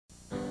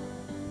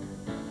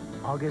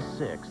August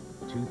 6th,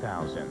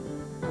 2000.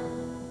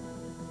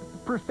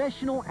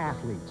 Professional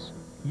athletes,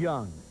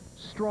 young,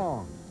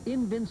 strong,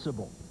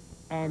 invincible,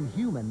 and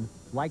human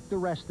like the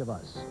rest of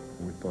us.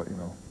 We thought, you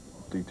know,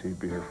 DT'd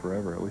be here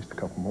forever, at least a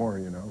couple more,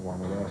 you know,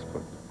 along with us,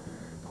 but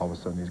all of a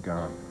sudden he's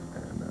gone.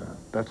 And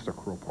that's the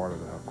cruel part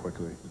of it, how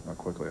quickly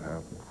it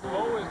happened.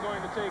 Bo is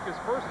going to take his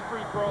first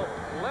free throw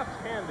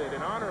left-handed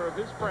in honor of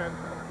his friend,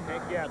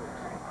 Hank Gathers.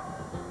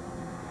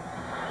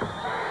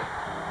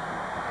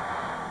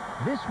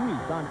 This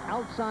week on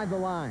Outside the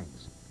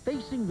Lines,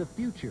 Facing the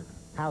Future,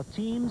 how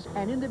teams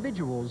and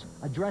individuals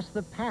address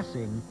the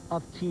passing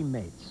of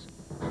teammates.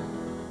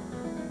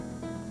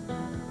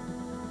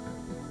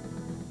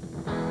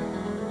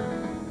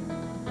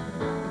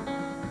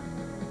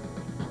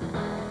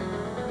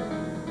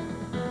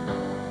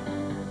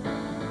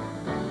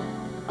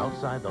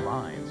 Outside the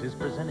Lines is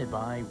presented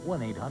by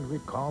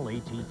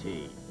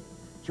 1-800-CALL-ATT.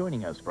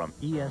 Joining us from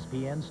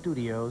ESPN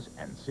Studios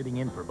and sitting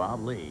in for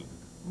Bob Lee,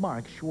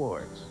 Mark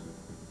Schwartz.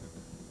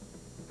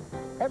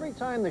 Every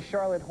time the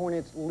Charlotte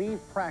Hornets leave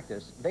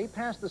practice, they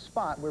pass the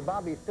spot where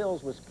Bobby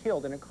Phills was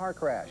killed in a car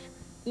crash.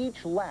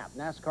 Each lap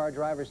NASCAR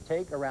drivers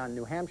take around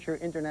New Hampshire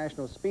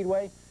International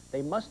Speedway,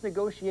 they must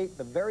negotiate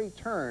the very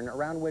turn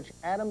around which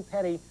Adam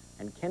Petty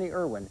and Kenny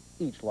Irwin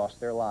each lost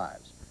their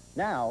lives.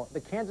 Now,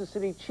 the Kansas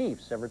City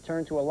Chiefs have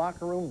returned to a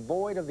locker room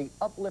void of the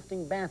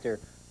uplifting banter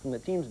from the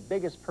team's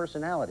biggest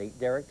personality,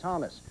 Derrick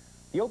Thomas.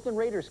 The Oakland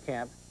Raiders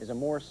camp is a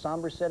more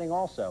somber setting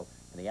also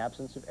in the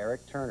absence of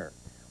Eric Turner.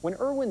 When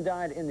Irwin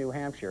died in New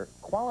Hampshire,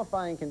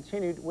 qualifying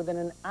continued within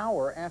an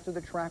hour after the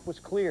track was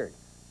cleared.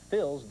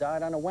 Phil's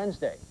died on a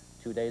Wednesday.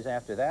 2 days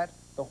after that,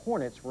 the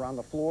Hornets were on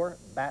the floor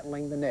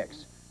battling the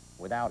Knicks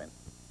without him.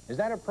 Is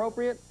that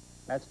appropriate?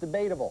 That's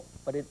debatable,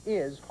 but it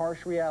is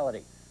harsh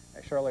reality.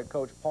 As Charlotte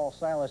coach Paul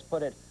Silas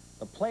put it,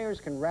 the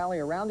players can rally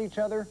around each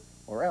other,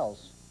 or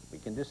else we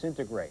can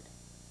disintegrate.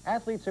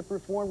 Athletes have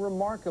performed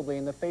remarkably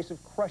in the face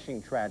of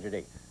crushing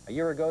tragedy. A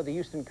year ago, the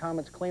Houston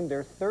Comets claimed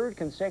their third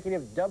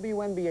consecutive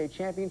WNBA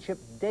championship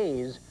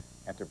days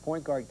after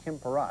point guard Kim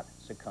Perrott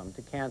succumbed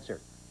to cancer.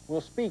 We'll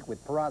speak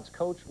with Perrott's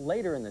coach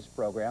later in this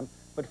program,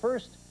 but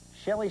first,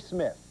 Shelley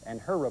Smith and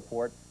her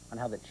report on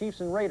how the Chiefs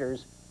and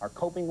Raiders are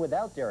coping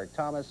without Derrick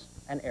Thomas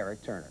and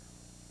Eric Turner.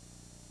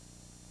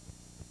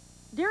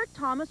 Derrick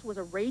Thomas was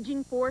a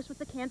raging force with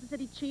the Kansas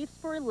City Chiefs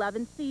for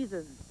 11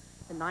 seasons.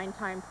 The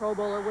 9-time Pro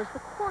Bowler was the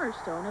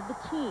cornerstone of the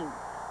team.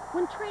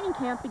 When training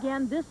camp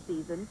began this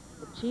season,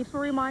 the Chiefs were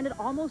reminded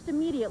almost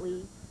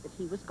immediately that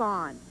he was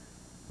gone.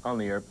 On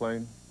the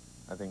airplane,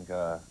 I think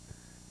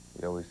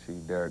you always see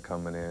Derrick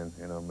coming in,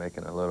 you know,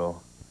 making a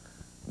little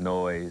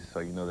noise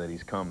so you know that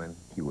he's coming.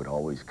 He would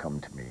always come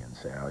to me and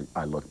say,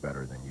 I look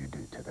better than you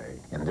do today.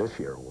 And this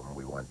year when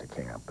we went to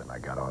camp and I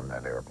got on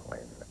that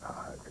airplane,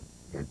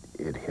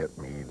 it hit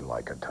me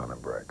like a ton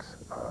of bricks.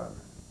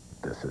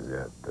 This is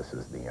it. This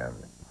is the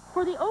end.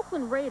 For the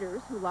Oakland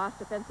Raiders, who lost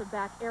defensive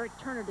back Eric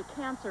Turner to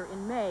cancer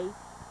in May,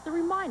 the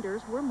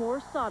reminders were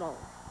more subtle.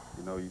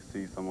 You know, you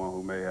see someone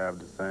who may have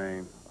the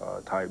same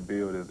type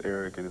build as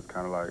Eric, and it's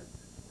kind of like,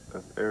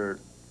 that's Eric.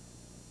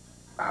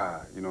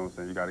 You know what I'm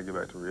saying? You got to get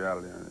back to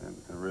reality and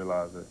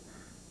realize that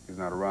he's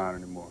not around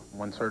anymore.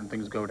 When certain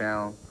things go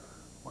down,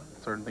 when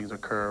certain things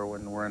occur,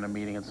 when we're in a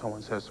meeting and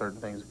someone says certain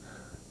things,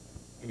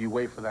 you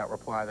wait for that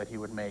reply that he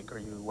would make, or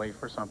you wait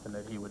for something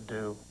that he would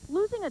do.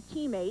 Losing a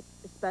teammate,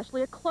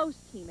 especially a close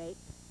teammate,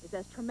 is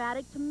as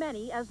traumatic to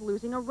many as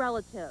losing a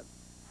relative.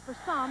 For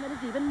some, it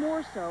is even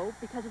more so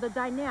because of the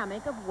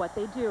dynamic of what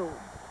they do.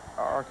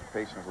 Our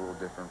occupation is a little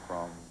different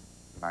from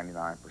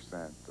 99%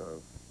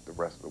 of the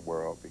rest of the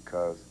world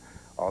because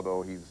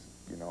although he's,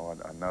 you know,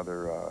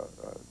 another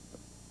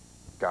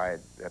guy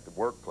at the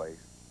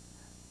workplace,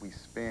 we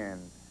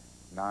spend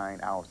 9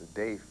 hours a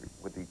day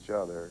with each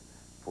other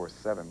for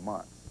 7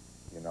 months,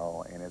 you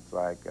know, and it's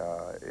like,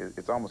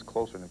 it's almost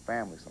closer than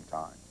family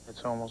sometimes.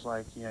 It's almost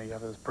like, you know, you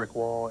have this brick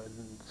wall,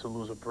 and to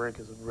lose a brick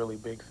is a really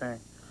big thing.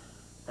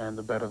 And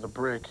the better the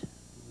brick,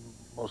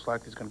 most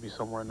likely it's going to be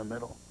somewhere in the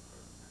middle.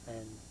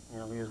 And, you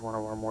know, he is one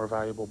of our more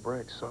valuable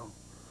bricks, so,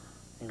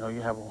 you know,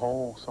 you have a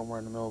hole somewhere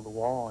in the middle of the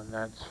wall, and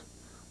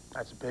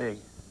that's big.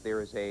 There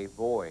is a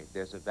void,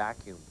 there's a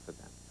vacuum for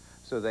them.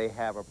 So they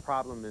have a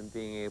problem in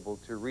being able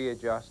to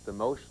readjust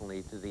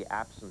emotionally to the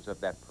absence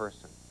of that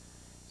person.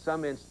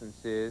 Some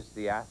instances,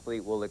 the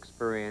athlete will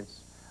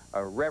experience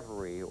a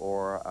reverie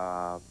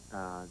or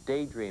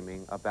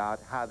daydreaming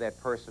about how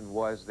that person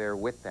was there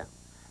with them.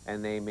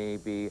 And they may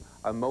be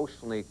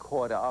emotionally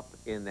caught up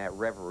in that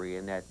reverie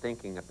and that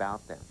thinking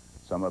about them.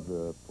 Some of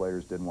the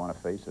players didn't want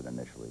to face it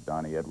initially.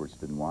 Donnie Edwards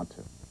didn't want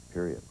to,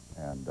 period,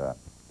 and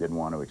didn't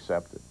want to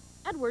accept it.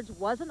 Edwards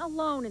wasn't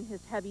alone in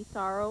his heavy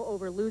sorrow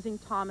over losing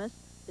Thomas,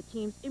 the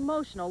team's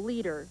emotional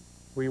leader.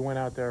 We went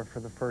out there for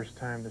the first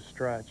time to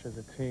stretch as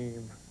a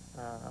team.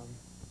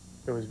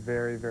 It was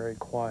very, very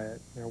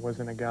quiet. There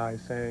wasn't a guy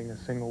saying a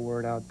single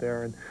word out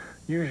there. And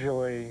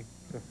usually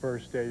the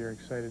first day you're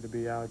excited to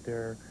be out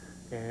there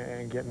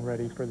and getting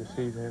ready for the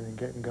season and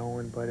getting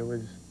going, but there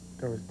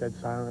was dead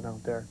silent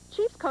out there.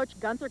 Chiefs coach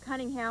Gunther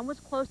Cunningham was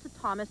close to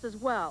Thomas as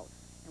well.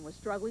 And and was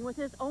struggling with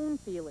his own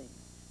feelings.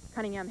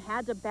 Cunningham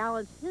had to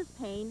balance his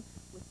pain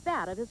with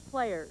that of his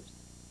players.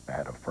 I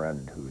had a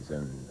friend who's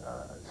in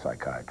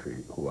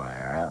psychiatry who I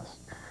asked,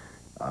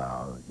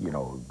 you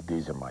know,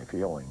 these are my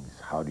feelings.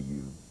 How do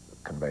you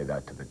convey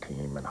that to the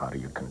team, and how do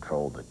you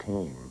control the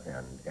team?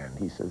 And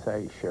he says,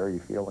 hey, share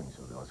your feelings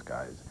with those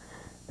guys.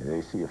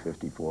 They see a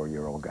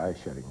 54-year-old guy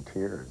shedding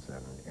tears,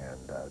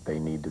 and they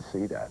need to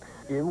see that.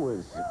 It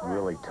was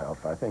really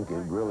tough. I think it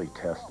really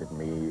tested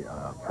me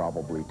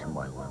probably to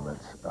my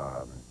limits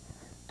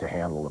to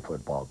handle the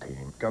football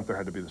team. Gunther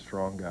had to be the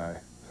strong guy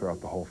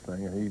throughout the whole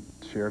thing, and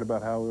he shared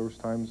about how there was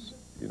times,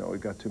 you know,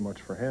 it got too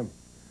much for him,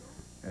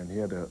 and he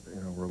had to,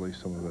 you know, release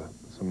some of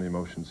the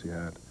emotions he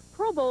had.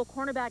 Pro Bowl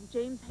cornerback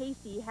James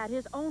Hasty had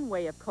his own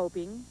way of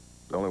coping.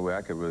 The only way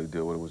I could really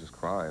deal with it was just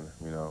crying,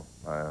 you know.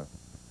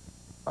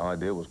 All I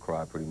did was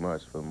cry pretty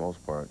much for the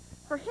most part.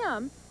 For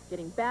him,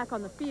 getting back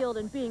on the field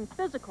and being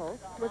physical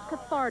was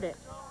cathartic.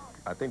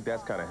 I think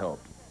that's kind of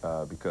helped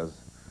because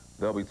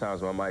there'll be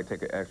times when I might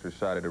take an extra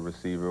shot at a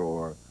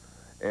receiver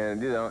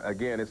and you know,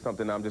 again, it's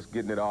something I'm just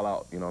getting it all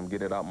out. You know, I'm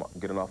getting it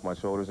off my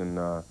shoulders, and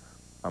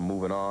I'm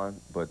moving on.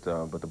 But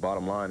the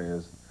bottom line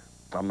is,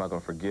 I'm not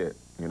going to forget,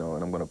 you know,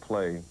 and I'm going to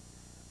play.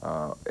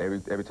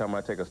 Every time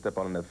I take a step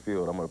out on that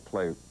field, I'm going to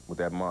play with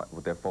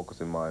that focus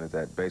in mind. Is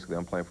that basically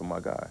I'm playing for my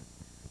guy.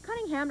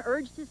 Cunningham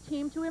urged his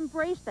team to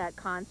embrace that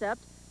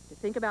concept, to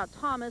think about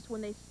Thomas when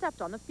they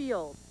stepped on the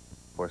field.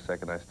 For a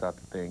second, I stopped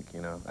to think,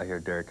 you know, I hear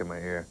Derrick in my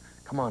ear,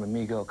 come on,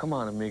 amigo, come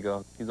on,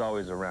 amigo. He's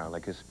always around,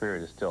 like his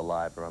spirit is still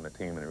alive around the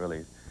team, and it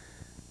really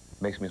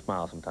makes me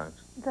smile sometimes.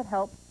 Does that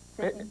help?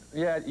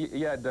 Yeah,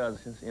 it does.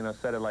 You know,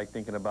 instead of like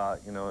thinking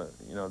about, you know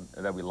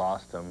that we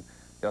lost him,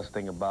 just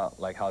think about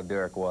like how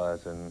Derrick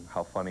was and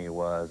how funny he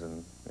was,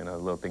 and you know,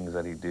 little things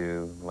that he'd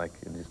do, like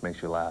it just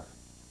makes you laugh.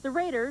 The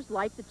Raiders,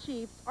 like the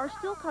Chiefs, are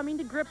still coming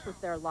to grips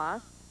with their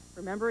loss,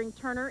 remembering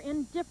Turner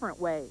in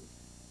different ways.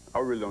 I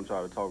really don't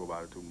try to talk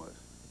about it too much.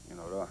 You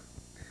know,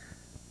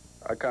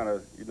 I kind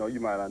of, you know,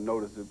 you might not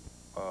notice it,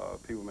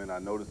 people may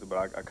not notice it, but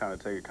I kind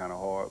of take it kind of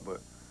hard.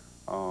 But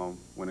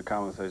when the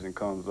conversation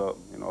comes up,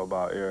 you know,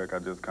 about Eric, I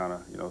just kind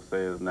of, you know, say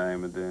his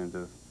name and then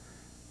just,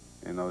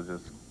 you know,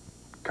 just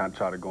kind of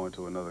try to go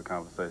into another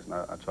conversation.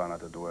 I try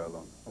not to dwell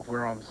on it. If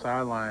we're on the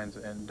sidelines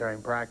and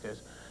during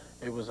practice,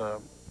 it was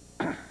a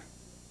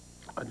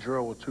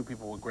drill where two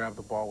people would grab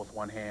the ball with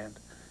one hand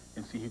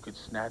and see who could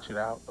snatch it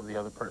out of the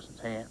other person's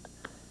hand.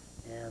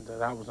 And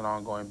that was an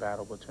ongoing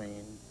battle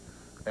between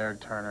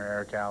Eric Turner,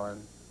 Eric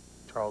Allen,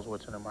 Charles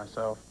Woodson, and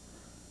myself.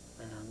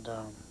 And,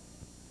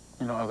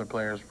 you know, other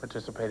players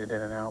participated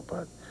in and out,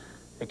 but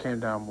it came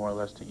down more or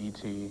less to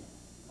E.T.,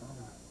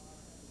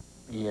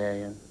 EA,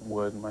 and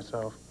Wood, and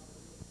myself.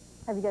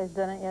 Have you guys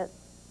done it yet,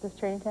 this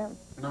training camp?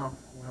 No,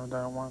 we haven't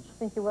done it once.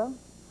 Think you will?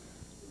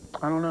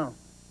 I don't know.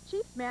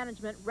 Chiefs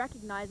management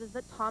recognizes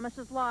that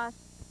Thomas's loss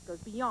goes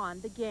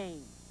beyond the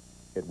game.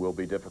 It will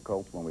be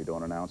difficult when we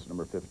don't announce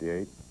number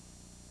 58.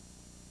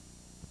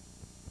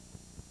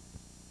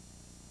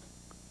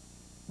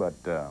 But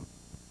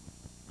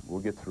we'll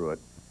get through it.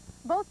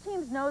 Both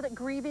teams know that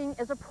grieving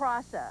is a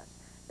process,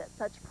 that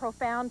such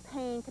profound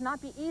pain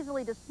cannot be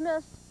easily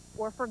dismissed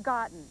or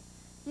forgotten.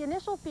 The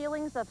initial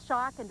feelings of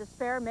shock and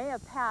despair may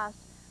have passed,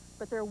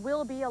 but there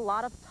will be a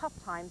lot of tough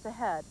times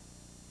ahead.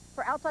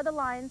 For Outside the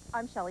Lines,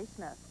 I'm Shelley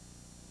Smith.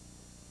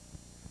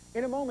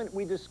 In a moment,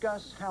 we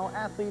discuss how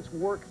athletes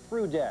work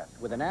through death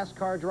with a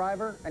NASCAR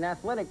driver, an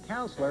athletic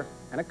counselor,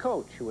 and a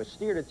coach who has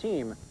steered a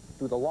team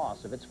through the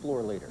loss of its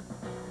floor leader.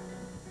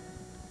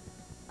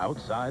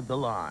 Outside the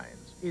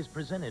Lines is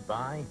presented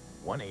by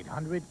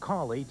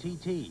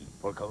 1-800-CALL-ATT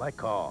for collect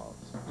calls.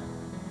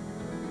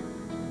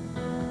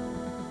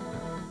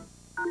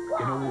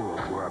 In a world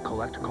where a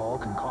collect call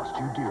can cost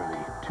you dearly,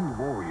 two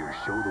warriors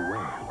show the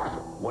way.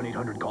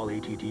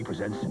 1-800-CALL-ATT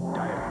presents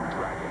Diamond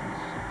Dragons.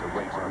 The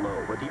rates are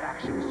low, but the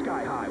action is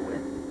sky high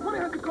with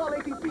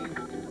 1-800-CALL-ATT.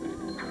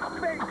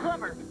 Very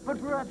clever,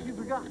 but perhaps you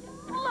forgot.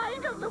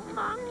 Light of the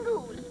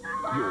mongoose.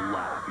 You'll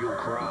laugh, you'll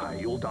cry,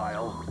 you'll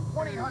dial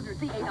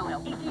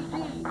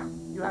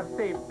 1-800-CALL-ATT. You have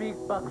saved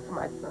big bucks,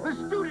 my son. The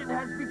student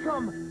has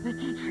become the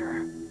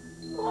teacher.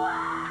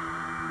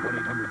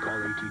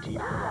 1-800-CALL-ATT.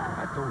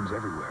 At phones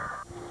everywhere.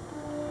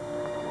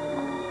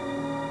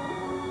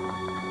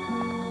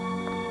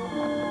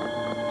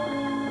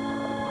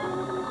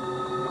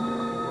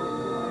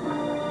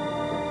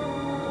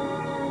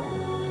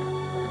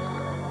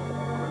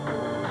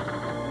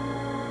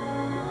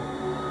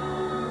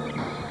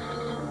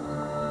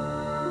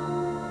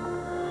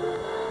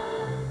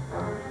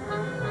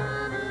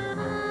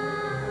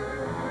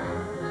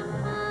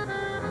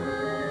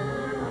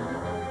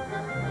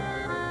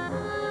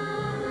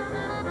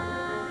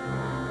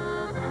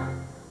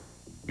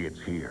 It's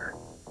here,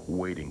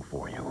 waiting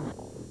for you.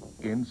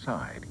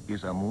 Inside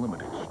is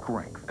unlimited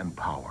strength and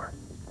power.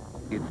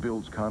 It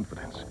builds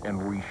confidence and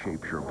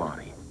reshapes your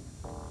body.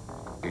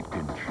 It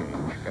can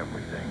change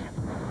everything.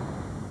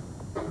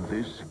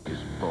 This is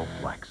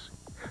Bowflex,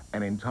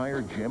 an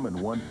entire gym in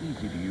one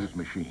easy-to-use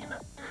machine.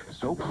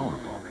 so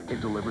powerful, it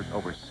delivers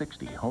over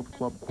 60 health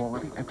club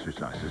quality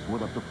exercises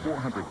with up to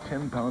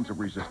 410 pounds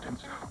of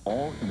resistance,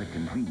 all in the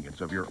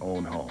convenience of your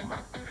own home.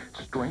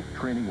 Strength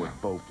training with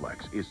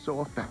Bowflex is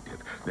so effective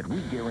that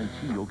we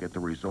guarantee you'll get the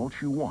results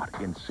you want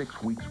in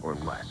 6 weeks or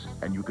less.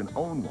 And you can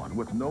own one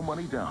with no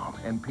money down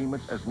and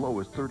payments as low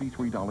as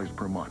 $33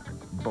 per month.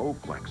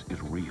 Bowflex is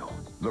real.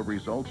 The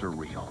results are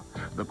real.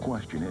 The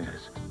question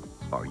is,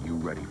 are you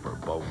ready for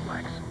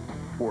Bowflex?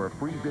 For a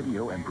free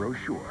video and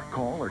brochure,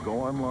 call or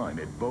go online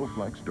at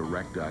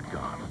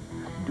BowflexDirect.com.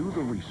 Do the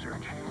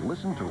research,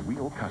 listen to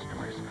real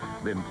customers,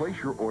 then place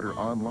your order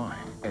online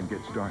and get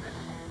started.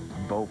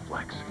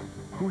 Bowflex.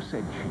 Who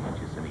said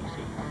change isn't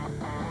easy?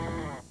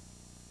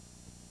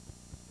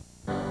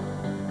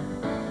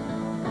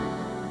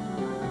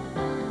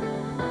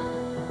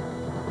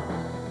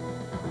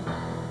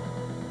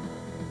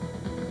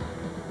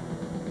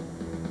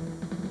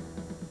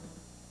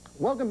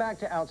 Welcome back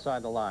to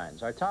Outside the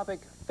Lines. Our topic,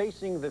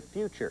 facing the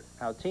future,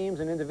 how teams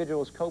and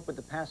individuals cope with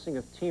the passing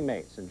of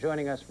teammates. And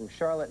joining us from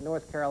Charlotte,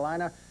 North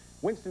Carolina,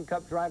 Winston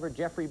Cup driver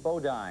Jeffrey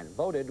Bodine,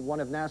 voted one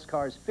of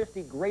NASCAR's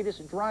 50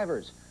 greatest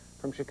drivers.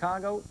 From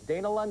Chicago,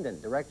 Dana London,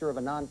 director of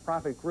a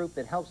nonprofit group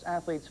that helps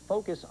athletes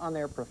focus on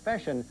their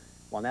profession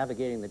while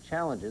navigating the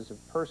challenges of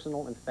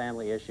personal and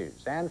family issues.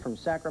 And from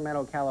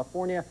Sacramento,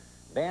 California,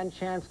 Van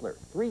Chancellor,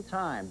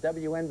 3-time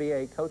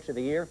WNBA Coach of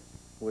the Year,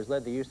 who has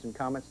led the Houston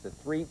Comets to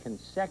 3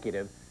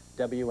 consecutive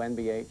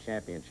WNBA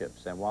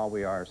championships. And while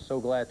we are so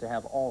glad to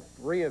have all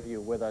 3 of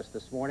you with us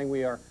this morning,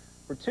 we are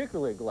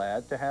particularly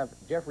glad to have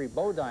Jeffrey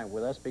Bodine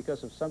with us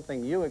because of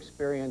something you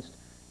experienced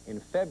in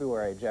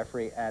February,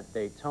 Jeffrey, at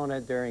Daytona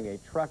during a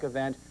truck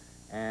event.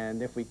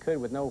 And if we could,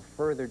 with no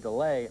further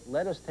delay,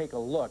 let us take a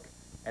look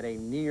at a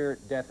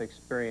near-death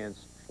experience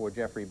for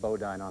Jeffrey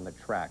Bodine on the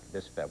track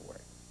this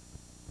February.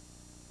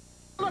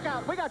 Look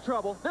out, we got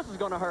trouble. This is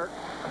going to hurt.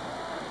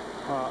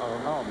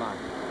 Uh-oh. Oh, my.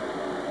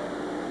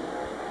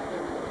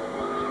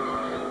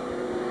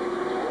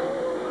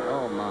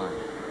 Oh, my.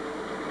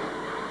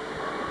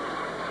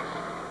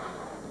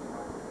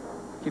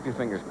 Keep your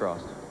fingers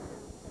crossed.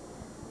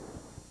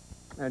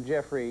 Now,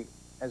 Jeffrey,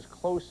 as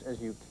close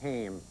as you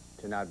came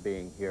to not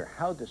being here,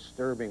 how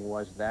disturbing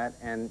was that?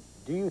 And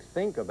do you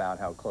think about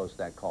how close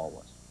that call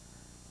was?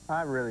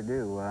 I really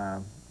do.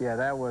 Yeah,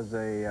 that was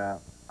a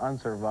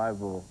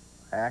unsurvivable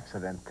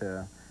accident.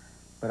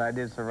 But I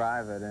did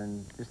survive it,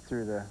 and just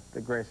through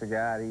the grace of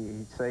God,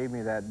 he saved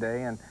me that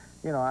day. And,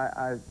 you know,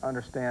 I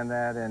understand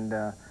that, and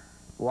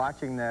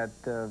watching that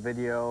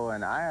video,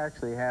 and I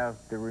actually have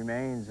the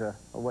remains of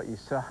what you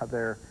saw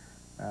there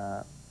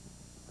that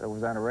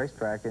was on a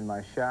racetrack in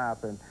my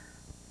shop. And,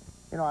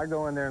 you know, I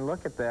go in there and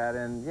look at that,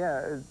 and, yeah,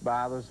 it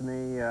bothers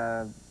me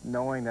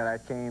knowing that I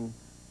came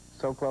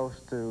so close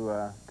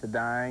to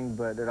dying,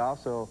 but it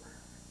also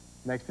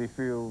makes me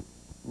feel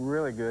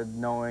really good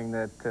knowing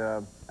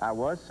that I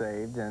was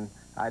saved and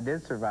I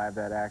did survive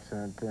that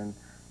accident, and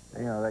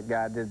you know that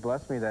God did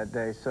bless me that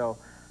day. So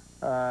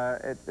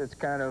it's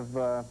kind of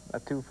a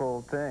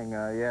twofold thing.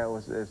 Yeah,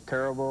 it's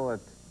terrible.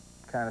 It's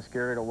kind of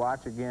scary to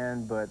watch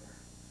again, but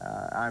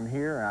I'm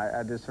here and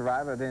I did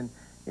survive it. And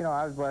you know,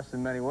 I was blessed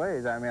in many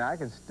ways. I mean, I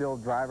can still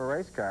drive a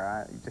race car.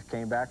 I just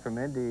came back from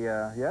Indy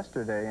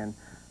yesterday, and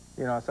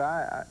you know,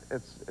 so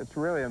it's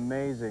really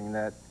amazing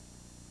that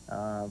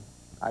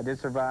I did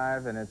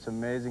survive, and it's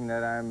amazing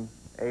that I'm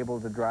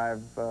able to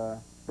drive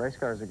race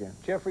cars again.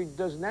 Jeffrey,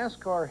 does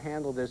NASCAR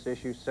handle this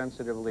issue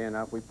sensitively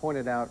enough? We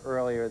pointed out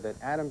earlier that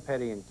Adam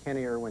Petty and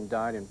Kenny Irwin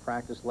died in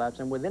practice laps,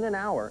 and within an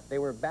hour, they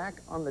were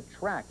back on the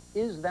track.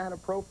 Is that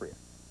appropriate?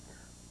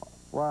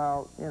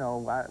 Well, you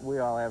know, we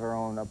all have our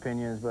own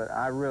opinions, but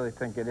I really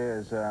think it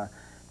is.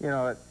 You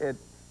know,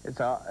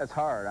 it's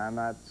hard. I'm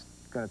not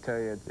going to tell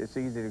you it's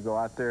easy to go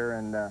out there,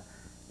 and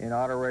in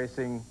auto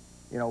racing,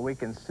 you know, we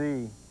can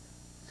see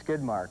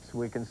skid marks.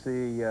 We can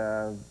see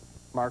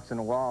marks in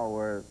the wall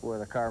where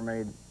the car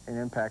made an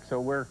impact. So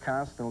we're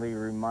constantly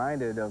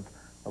reminded of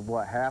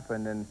what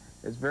happened, and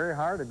it's very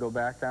hard to go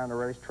back on the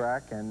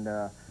racetrack. And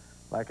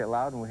like at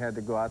Loudon, we had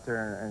to go out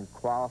there and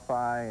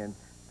qualify and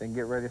then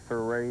get ready for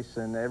a race.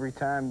 And every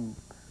time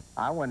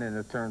I went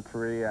into turn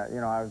 3, you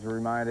know, I was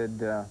reminded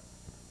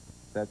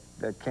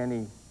that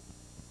Kenny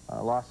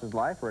lost his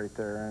life right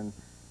there. And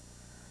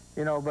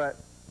you know, but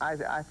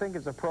I think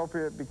it's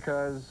appropriate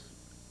because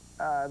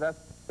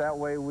that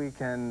way we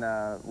can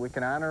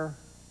honor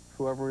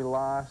whoever we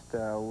lost.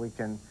 We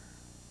can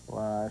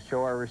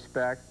show our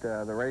respect.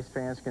 The race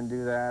fans can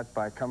do that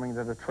by coming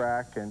to the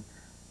track, and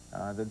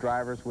the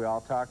drivers, we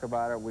all talk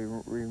about it. We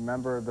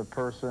remember the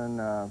person.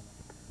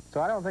 So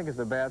I don't think it's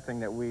a bad thing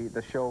that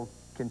the show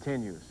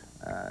continues.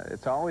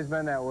 It's always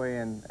been that way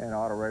in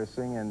auto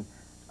racing and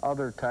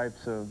other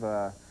types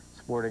of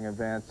sporting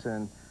events,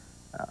 and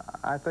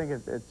I think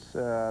it's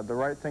the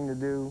right thing to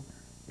do.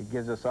 It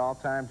gives us all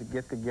time to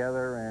get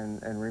together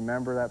and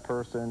remember that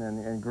person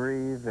and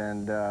grieve.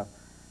 And,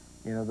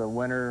 you know, the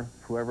winner,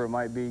 whoever it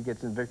might be,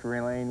 gets in victory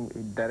lane.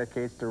 He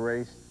dedicates the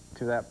race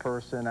to that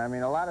person. I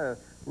mean, a lot of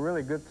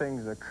really good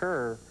things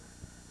occur,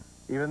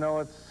 even though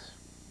it's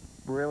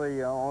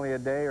really only a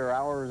day or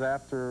hours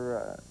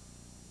after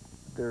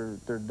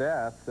their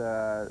death,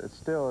 it's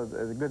still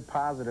a good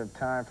positive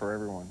time for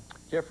everyone.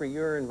 Jeffrey,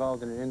 you're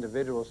involved in an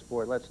individual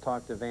sport. Let's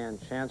talk to Van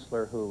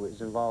Chancellor, who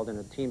is involved in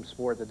a team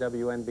sport, the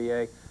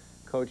WNBA.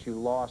 Coach, you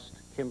lost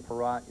Kim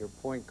Perrott, your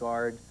point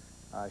guard.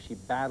 She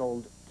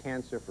battled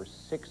cancer for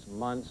 6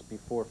 months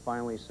before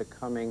finally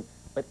succumbing.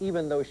 But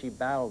even though she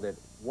battled it,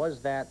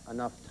 was that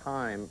enough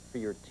time for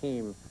your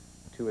team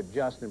to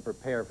adjust and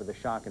prepare for the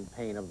shock and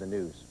pain of the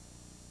news?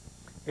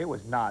 It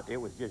was not. It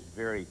was just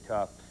very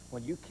tough.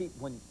 When you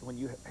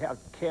have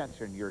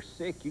cancer and you're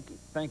sick, you keep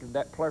thinking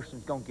that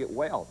person's going to get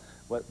well.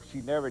 But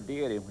she never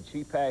did, and when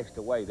she passed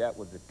away, that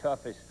was the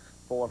toughest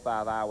 4 or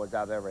 5 hours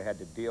I've ever had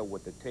to deal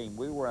with the team.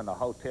 We were in a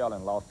hotel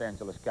in Los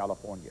Angeles,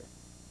 California.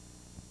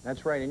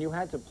 That's right, and you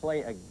had to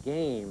play a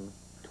game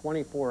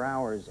 24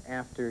 hours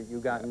after you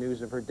got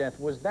news of her death.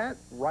 Was that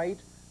right?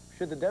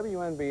 Should the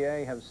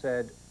WNBA have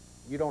said,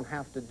 you don't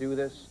have to do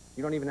this,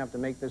 you don't even have to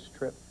make this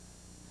trip?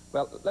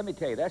 Well, let me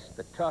tell you, that's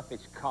the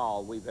toughest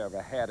call we've ever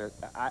had,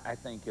 I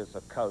think, as a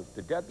coach.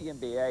 The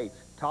WNBA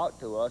talked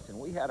to us, and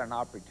we had an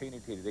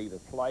opportunity to either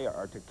play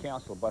or to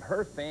cancel, but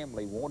her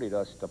family wanted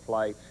us to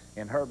play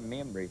in her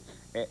memory,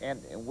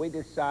 and we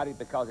decided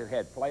because it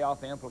had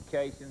playoff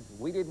implications,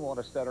 we didn't want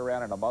to sit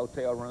around in a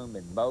motel room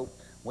and mope.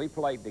 We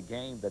played the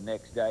game the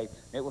next day.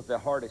 It was the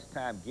hardest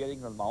time getting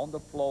them on the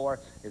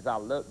floor. As I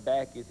look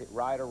back, is it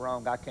right or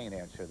wrong? I can't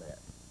answer that.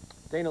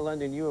 Dana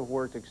London, you have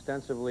worked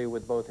extensively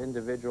with both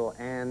individual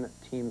and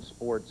team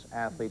sports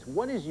athletes.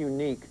 What is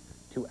unique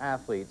to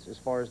athletes as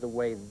far as the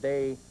way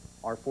they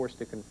are forced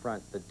to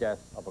confront the death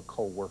of a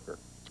co-worker?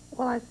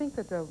 Well, I think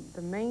that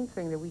the main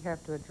thing that we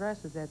have to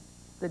address is that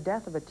the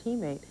death of a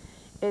teammate,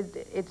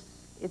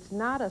 it's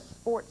not a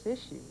sports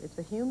issue. It's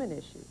a human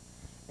issue.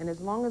 And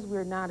as long as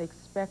we're not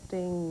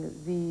expecting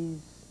these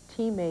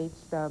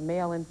teammates,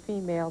 male and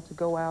female, to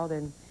go out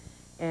and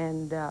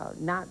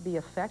not be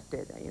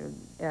affected.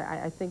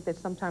 I think that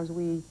sometimes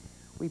we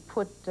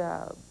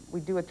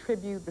do a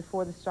tribute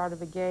before the start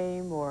of a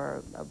game,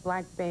 or a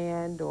black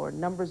band, or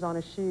numbers on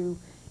a shoe,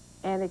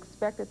 and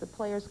expect that the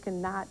players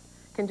can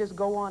just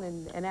go on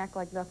and act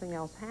like nothing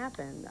else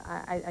happened.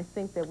 I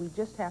think that we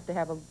just have to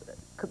have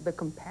the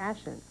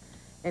compassion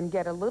and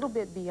get a little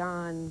bit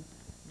beyond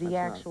the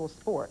actual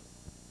sport.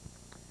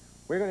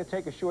 We're going to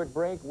take a short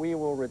break. We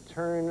will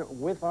return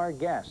with our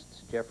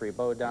guests, Jeffrey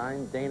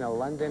Bodine, Dana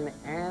London,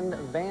 and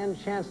Van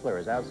Chancellor,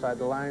 as Outside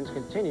the Lines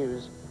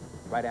continues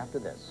right after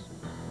this.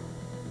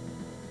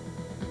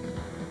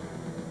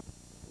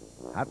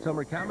 Hot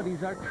summer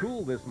comedies are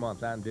cool this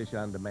month on Dish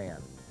on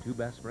Demand. Two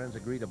best friends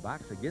agree to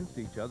box against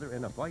each other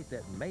in a fight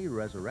that may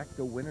resurrect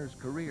the winner's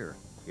career.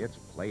 It's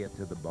Play It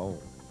to the Bone.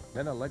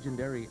 Then a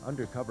legendary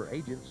undercover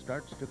agent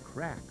starts to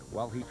crack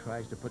while he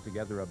tries to put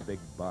together a big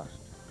bust.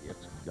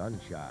 It's Gun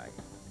Shy.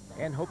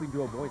 And hoping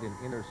to avoid an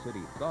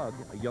inner-city thug,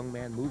 a young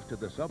man moves to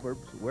the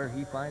suburbs where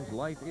he finds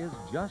life is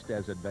just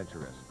as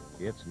adventurous.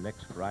 It's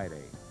next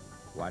Friday.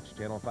 Watch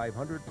Channel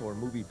 500 for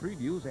movie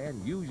previews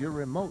and use your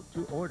remote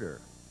to order.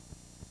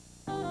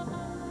 You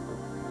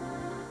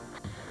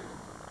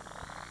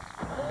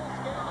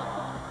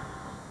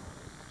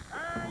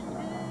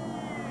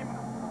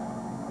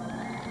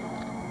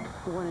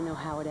want to know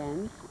how it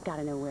ends?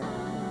 Gotta know where.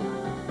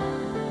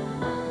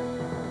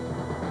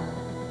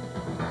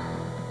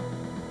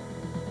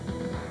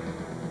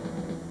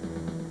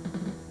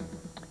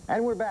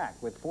 And we're back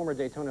with former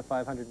Daytona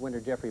 500 winner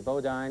Jeffrey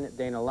Bodine,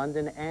 Dana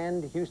London,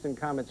 and Houston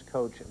Comets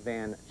coach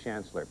Van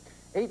Chancellor.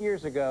 8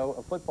 years ago,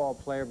 a football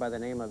player by the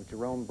name of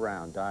Jerome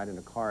Brown died in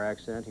a car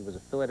accident. He was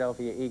a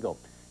Philadelphia Eagle.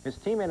 His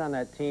teammate on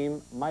that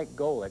team, Mike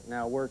Golick,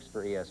 now works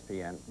for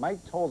ESPN. Mike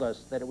told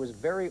us that it was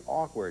very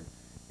awkward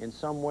in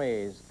some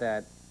ways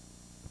that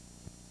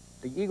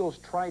the Eagles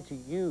tried to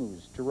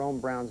use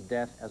Jerome Brown's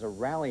death as a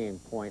rallying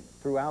point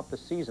throughout the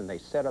season. They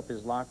set up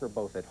his locker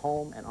both at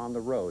home and on the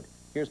road.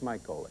 Here's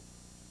Mike Golick.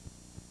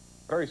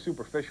 Very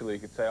superficially, you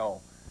could say,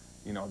 oh,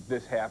 you know,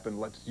 this happened,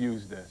 let's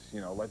use this,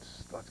 you know,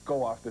 let's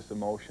go off this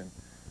emotion.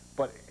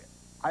 But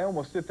I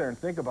almost sit there and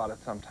think about it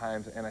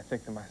sometimes, and I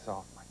think to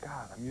myself, my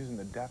God, I'm using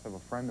the death of a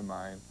friend of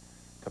mine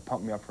to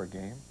pump me up for a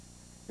game.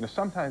 You know,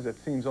 sometimes it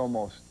seems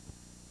almost,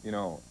 you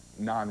know,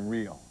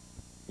 non-real.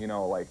 You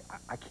know, like,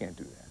 I can't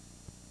do that.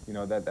 You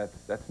know,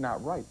 that's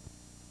not right.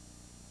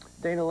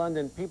 Dana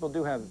London, people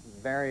do have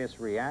various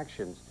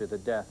reactions to the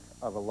death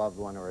of a loved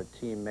one or a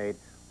teammate.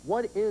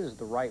 What is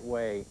the right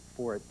way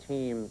for a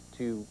team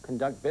to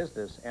conduct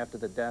business after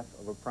the death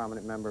of a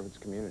prominent member of its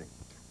community?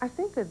 I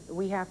think that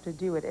we have to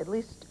do it at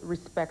least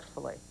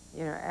respectfully.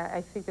 You know,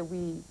 I think that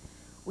we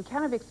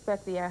kind of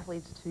expect the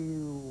athletes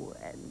to,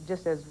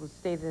 just as was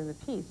stated in the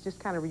piece, just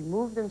kind of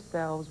remove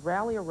themselves,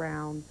 rally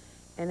around,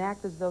 and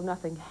act as though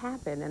nothing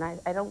happened. And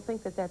I don't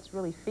think that that's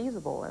really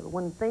feasible.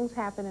 When things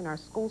happen in our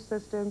school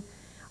system,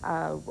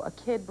 a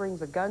kid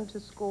brings a gun to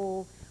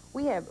school,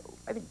 we have,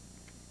 I mean,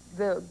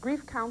 the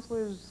grief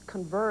counselors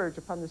converge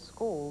upon the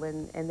school,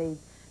 and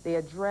they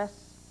address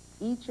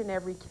each and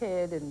every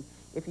kid, and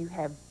if you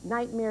have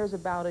nightmares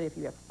about it, if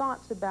you have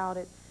thoughts about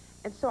it.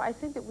 And so I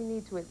think that we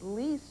need to at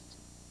least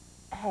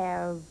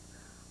have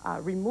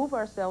removed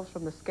ourselves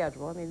from the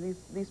schedule. I mean,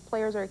 these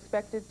players are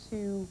expected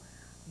to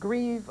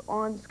grieve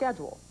on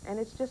schedule, and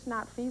it's just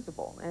not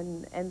feasible.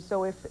 And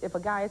so if a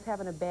guy is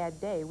having a bad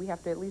day, we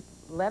have to at least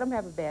let him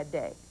have a bad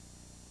day.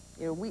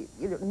 You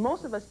know,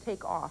 most of us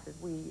take off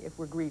if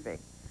we're grieving.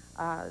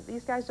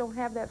 These guys don't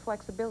have that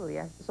flexibility.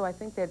 So I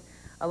think that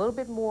a little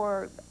bit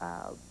more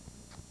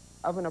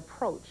of an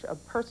approach, a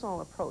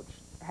personal approach,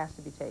 has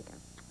to be taken.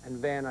 And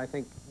Van, I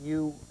think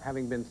you,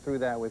 having been through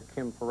that with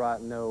Kim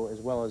Perrott, know as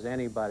well as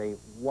anybody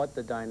what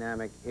the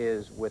dynamic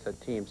is with a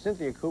team.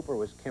 Cynthia Cooper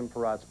was Kim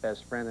Perrott's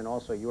best friend and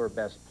also your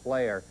best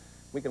player.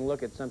 We can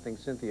look at something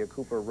Cynthia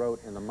Cooper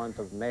wrote in the month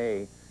of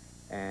May,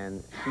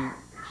 and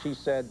she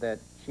said that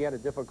she had a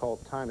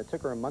difficult time. It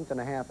took her a month and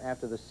a half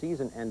after the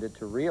season ended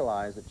to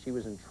realize that she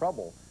was in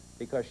trouble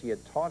because she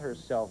had taught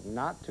herself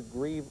not to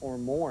grieve or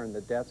mourn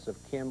the deaths of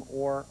Kim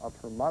or of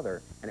her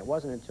mother. And it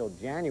wasn't until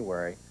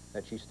January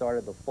that she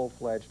started the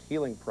full-fledged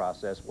healing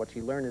process. What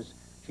she learned is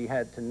she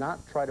had to not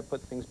try to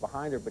put things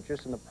behind her, but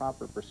just in the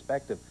proper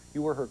perspective.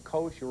 You were her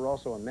coach. You were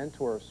also a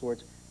mentor of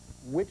sorts.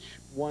 Which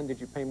one did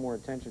you pay more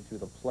attention to,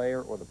 the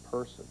player or the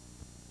person?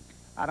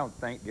 I don't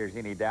think there's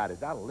any doubt.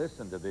 As I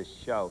listened to this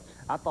show,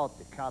 I thought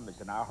the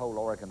comments in our whole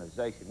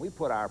organization, we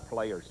put our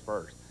players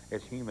first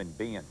as human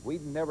beings.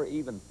 We'd never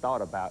even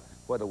thought about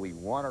whether we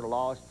won or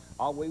lost.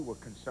 All we were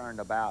concerned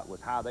about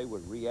was how they were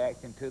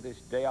reacting to this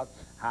death,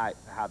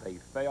 how they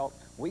felt.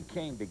 We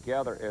came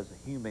together as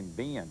human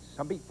beings.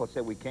 Some people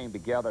said we came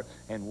together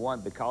and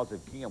won because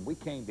of Kim. We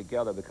came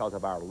together because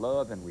of our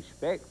love and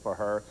respect for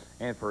her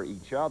and for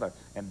each other.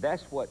 And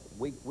that's what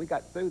we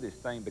got through this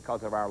thing,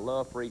 because of our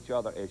love for each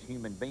other as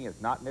human beings,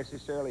 not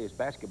necessarily as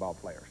basketball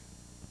players.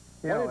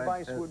 What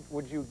advice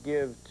would you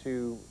give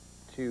to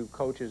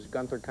coaches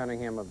Gunther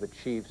Cunningham of the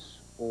Chiefs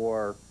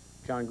or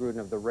John Gruden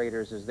of the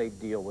Raiders as they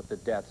deal with the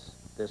deaths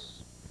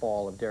this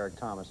fall of Derrick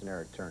Thomas and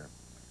Eric Turner?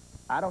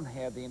 I don't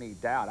have any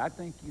doubt. I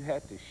think you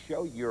had to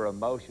show your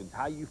emotions,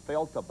 how you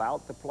felt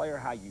about the player,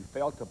 how you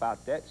felt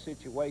about that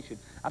situation.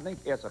 I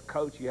think as a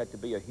coach, you had to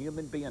be a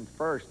human being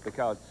first,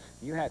 because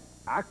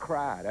I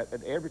cried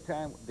at every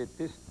time that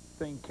this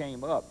thing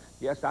came up.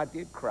 Yes, I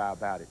did cry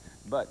about it.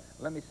 But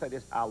let me say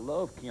this, I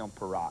love Kim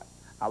Perrott.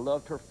 I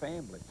loved her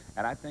family.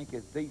 And I think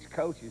as these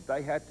coaches,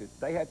 they had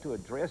to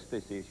address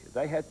this issue.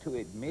 They had to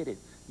admit it.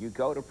 You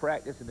go to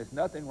practice, and there's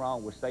nothing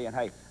wrong with saying,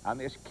 hey, I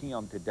miss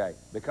Kim today,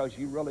 because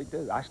you really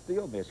do. I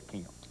still miss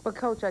Kim. But,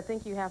 Coach, I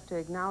think you have to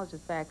acknowledge the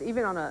fact,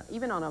 even on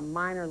a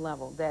minor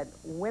level, that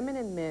women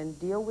and men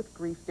deal with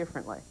grief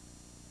differently.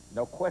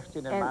 No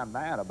question in my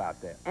mind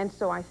about that. And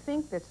so I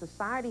think that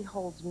society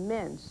holds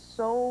men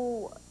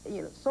so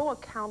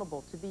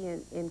accountable to be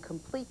in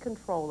complete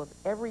control of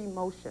every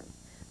emotion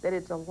that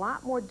it's a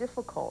lot more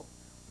difficult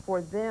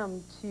for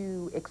them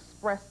to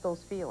express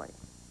those feelings.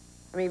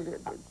 I mean,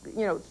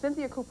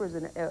 Cynthia Cooper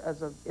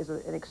is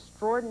an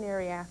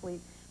extraordinary athlete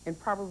and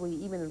probably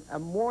even a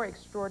more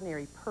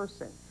extraordinary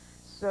person.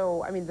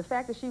 So, I mean, the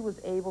fact that she was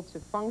able to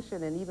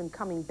function and even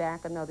coming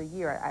back another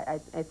year,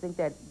 I think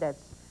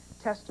that's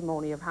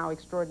testimony of how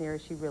extraordinary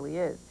she really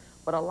is.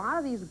 But a lot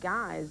of these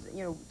guys,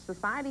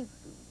 society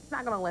is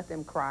not going to let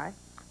them cry.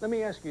 Let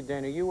me ask you,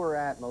 Dana, you were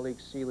at Malik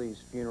Sealy's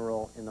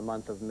funeral in the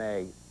month of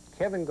May.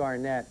 Kevin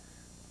Garnett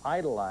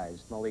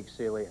idolized Malik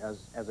Sealy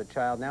as a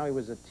child. Now he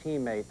was a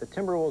teammate. The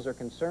Timberwolves are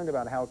concerned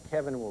about how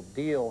Kevin will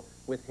deal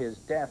with his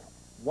death.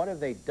 What have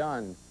they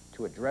done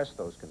to address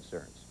those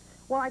concerns?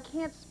 Well, I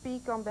can't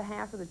speak on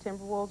behalf of the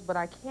Timberwolves, but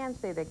I can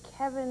say that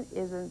Kevin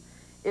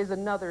is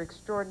another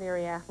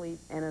extraordinary athlete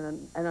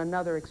and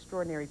another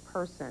extraordinary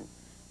person.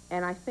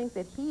 And I think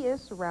that he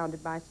is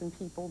surrounded by some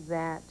people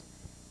that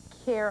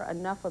care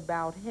enough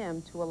about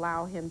him to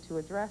allow him to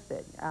address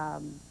it.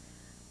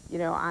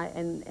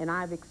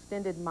 I've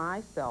extended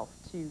myself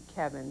to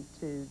Kevin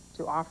to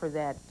offer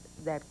that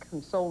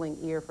consoling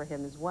ear for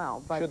him as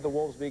well. But should the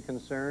Wolves be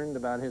concerned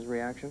about his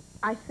reaction?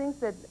 I think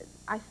that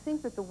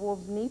the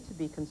Wolves need to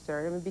be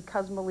concerned. I mean,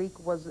 because Malik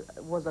was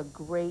a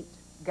great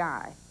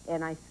guy,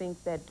 and I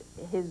think that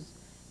his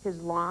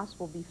loss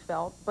will be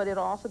felt, but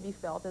it'll also be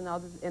felt in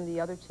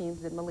the other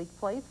teams that Malik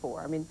played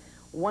for. I mean,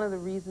 one of the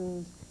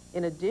reasons,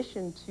 in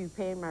addition to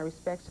paying my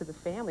respects to the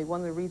family,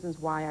 one of the reasons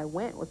why I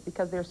went was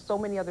because there's so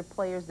many other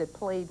players that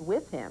played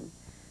with him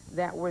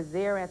that were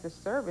there at the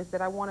service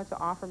that I wanted to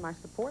offer my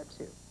support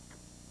to.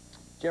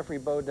 Jeffrey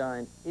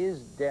Bodine,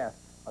 is death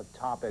a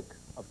topic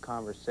of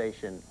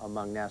conversation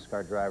among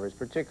NASCAR drivers,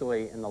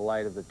 particularly in the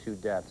light of the two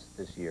deaths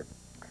this year?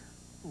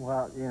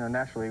 Well,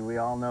 naturally, we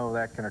all know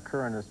that can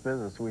occur in this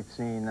business. We've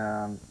seen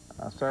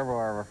several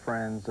of our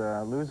friends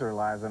lose their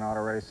lives in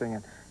auto racing,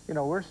 and,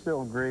 we're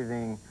still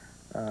grieving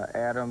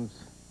Adam's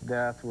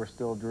death. We're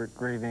still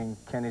grieving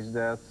Kenny's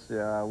deaths,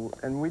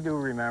 and we do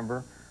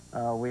remember.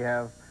 We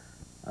have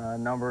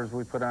numbers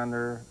we put on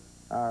the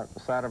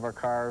side of our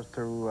cars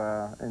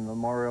in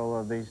memorial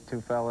of these two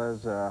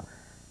fellas.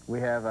 We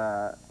have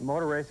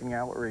Motor Racing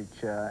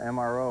Outreach,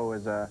 MRO,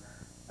 is a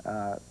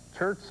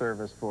church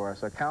service for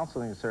us, a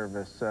counseling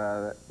service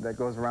that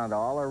goes around to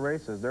all our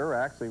races. They're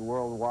actually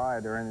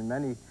worldwide. They're in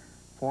many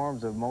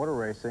forms of motor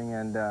racing,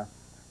 and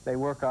they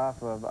work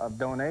off of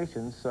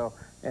donations. So,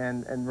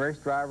 and race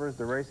drivers,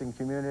 the racing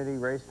community,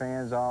 race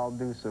fans all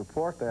do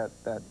support that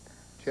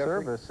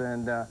service.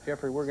 And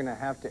Jeffrey, we're going to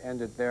have to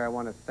end it there. I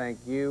want to thank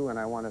you, and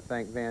I want to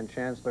thank Van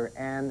Chancellor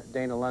and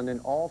Dana London,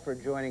 all for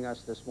joining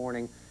us this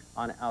morning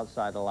on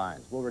Outside the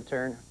Lines. We'll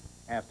return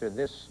after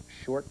this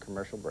short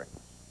commercial break.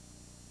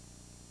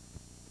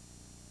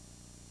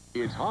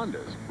 It's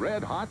Honda's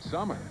Red Hot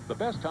Summer. The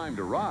best time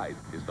to ride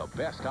is the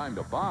best time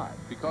to buy,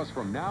 because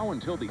from now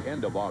until the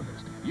end of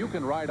August, you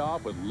can ride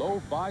off with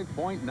low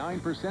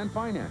 5.9%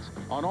 finance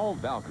on all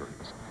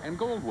Valkyries and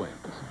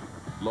Goldwings.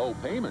 Low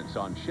payments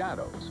on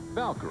Shadows,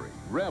 Valkyrie,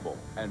 Rebel,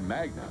 and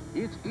Magna.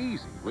 It's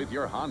easy with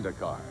your Honda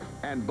card.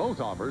 And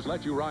both offers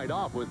let you ride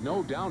off with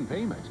no down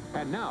payment.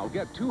 And now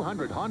get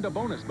 200 Honda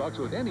bonus bucks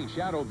with any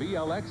Shadow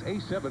VLX,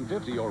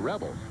 A750, or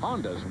Rebel.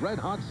 Honda's Red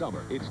Hot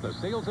Summer. It's the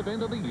sales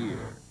event of the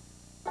year.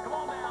 Come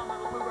on down to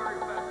the Blueberry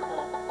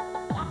Festival.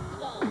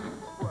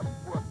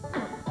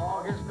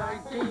 August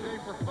 19th. Day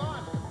for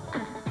fun.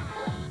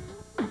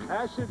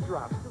 Acid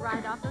drop. To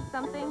ride off of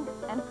something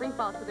and free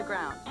fall to the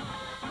ground.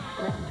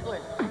 Let's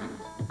twist.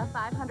 A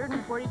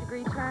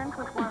 540-degree turn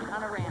performed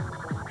on a ramp.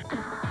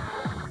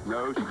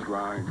 Nose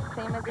grind.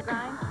 Same as a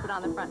grind, but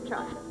on the front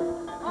truck.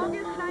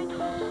 August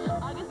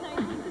 19th. August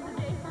 19th is a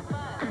day for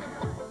fun.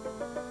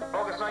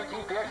 August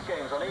 19th, the X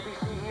Games on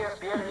ABC,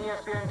 ESPN, and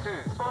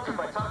ESPN2. Sponsored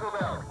by Taco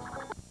Bell.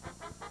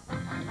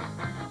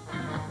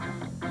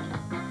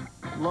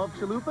 Love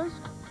chalupas?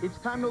 It's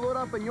time to load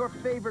up on your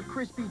favorite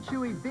crispy,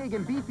 chewy, big,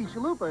 and beefy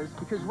chalupas,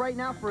 because right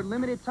now, for a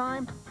limited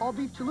time, all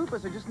beef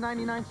chalupas are just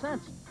 99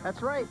 cents.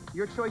 That's right,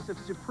 your choice of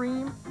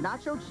Supreme,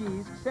 Nacho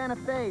Cheese, Santa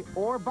Fe,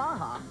 or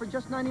Baja for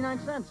just 99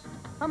 cents.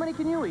 How many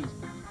can you eat?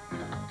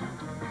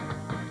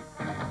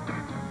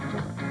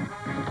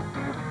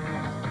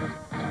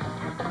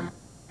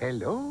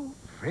 Hello,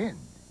 friend.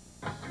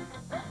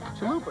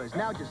 Chalupa is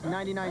now just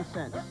 99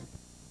 cents.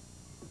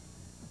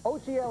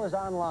 OTL is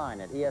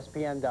online at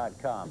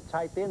ESPN.com.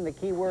 Type in the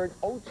keyword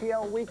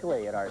OTL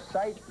Weekly at our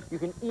site. You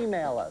can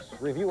email us,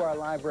 review our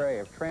library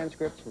of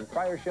transcripts from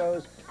prior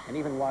shows, and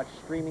even watch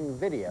streaming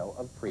video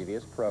of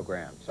previous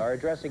programs. Our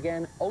address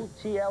again,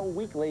 OTL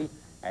Weekly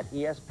at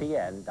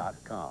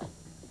ESPN.com.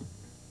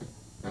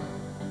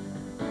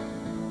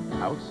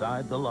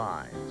 Outside the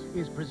Lines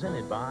is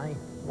presented by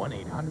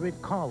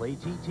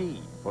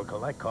 1-800-CALL-ATT for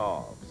collect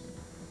calls.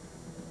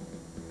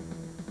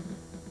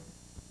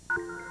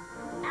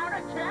 Out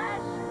of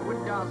cash?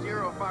 Wouldn't dial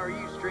zero if I were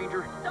you,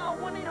 stranger. Dial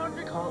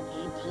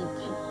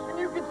 1-800-CALL-ATT. And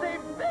you can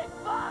save big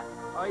bucks.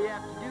 All you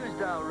have to do is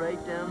dial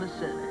right down the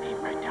center.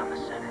 Aim right down the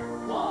center.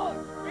 What?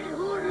 Hey,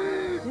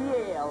 hoodie!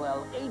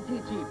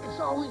 C-A-L-L-A-T-T. It's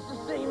always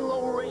the same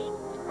low rate.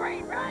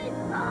 Great, right?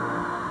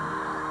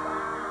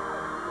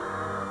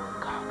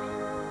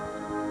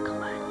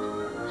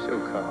 Show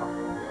call.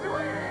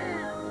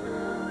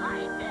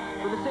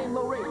 For the same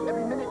low rate,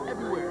 every minute,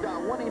 everywhere,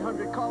 dial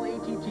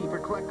 1-800-CALL-ATT for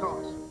collect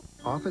calls.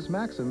 Office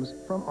Maxims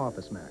from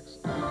Office Max.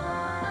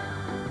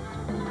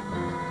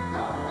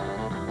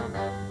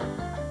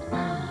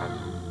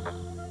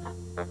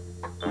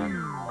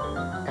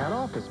 At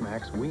Office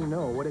Max, we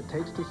know what it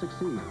takes to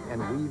succeed,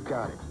 and we've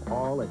got it,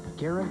 all at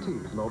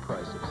guaranteed low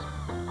prices.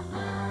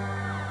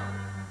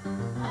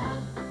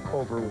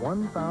 Over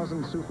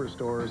 1,000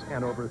 superstores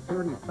and over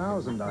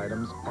 30,000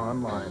 items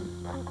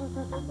online.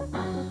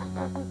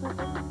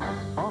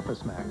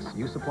 Office Max,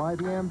 you supply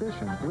the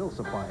ambition, we'll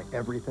supply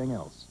everything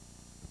else.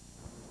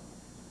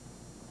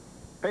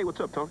 Hey,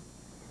 what's up, Tony?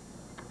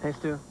 Hey,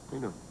 Stu. How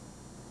you doing?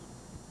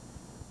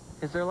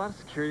 Is there a lot of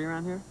security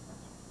around here?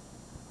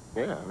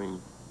 Yeah, I mean,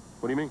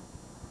 what do you mean?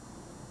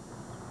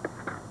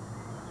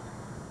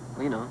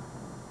 Well, you know,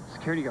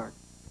 security guard.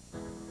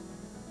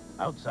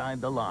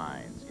 Outside the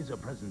Lines is a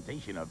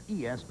presentation of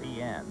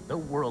ESPN, the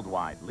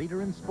worldwide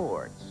leader in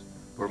sports.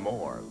 For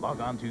more, log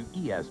on to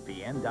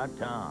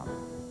ESPN.com.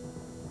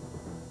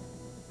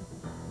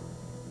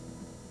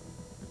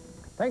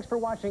 Thanks for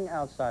watching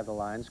Outside the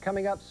Lines.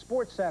 Coming up,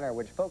 Sports Center,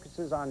 which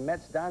focuses on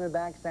Mets,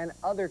 Diamondbacks, and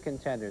other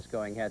contenders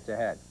going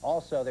head-to-head.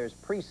 Also, there's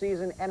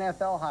preseason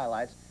NFL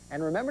highlights.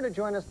 And remember to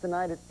join us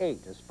tonight at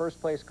 8 as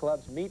first-place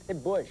clubs meet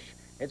at Busch.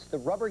 It's the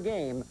rubber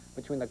game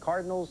between the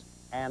Cardinals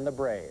and the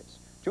Braves.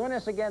 Join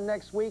us again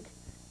next week,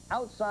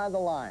 Outside the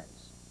Lines.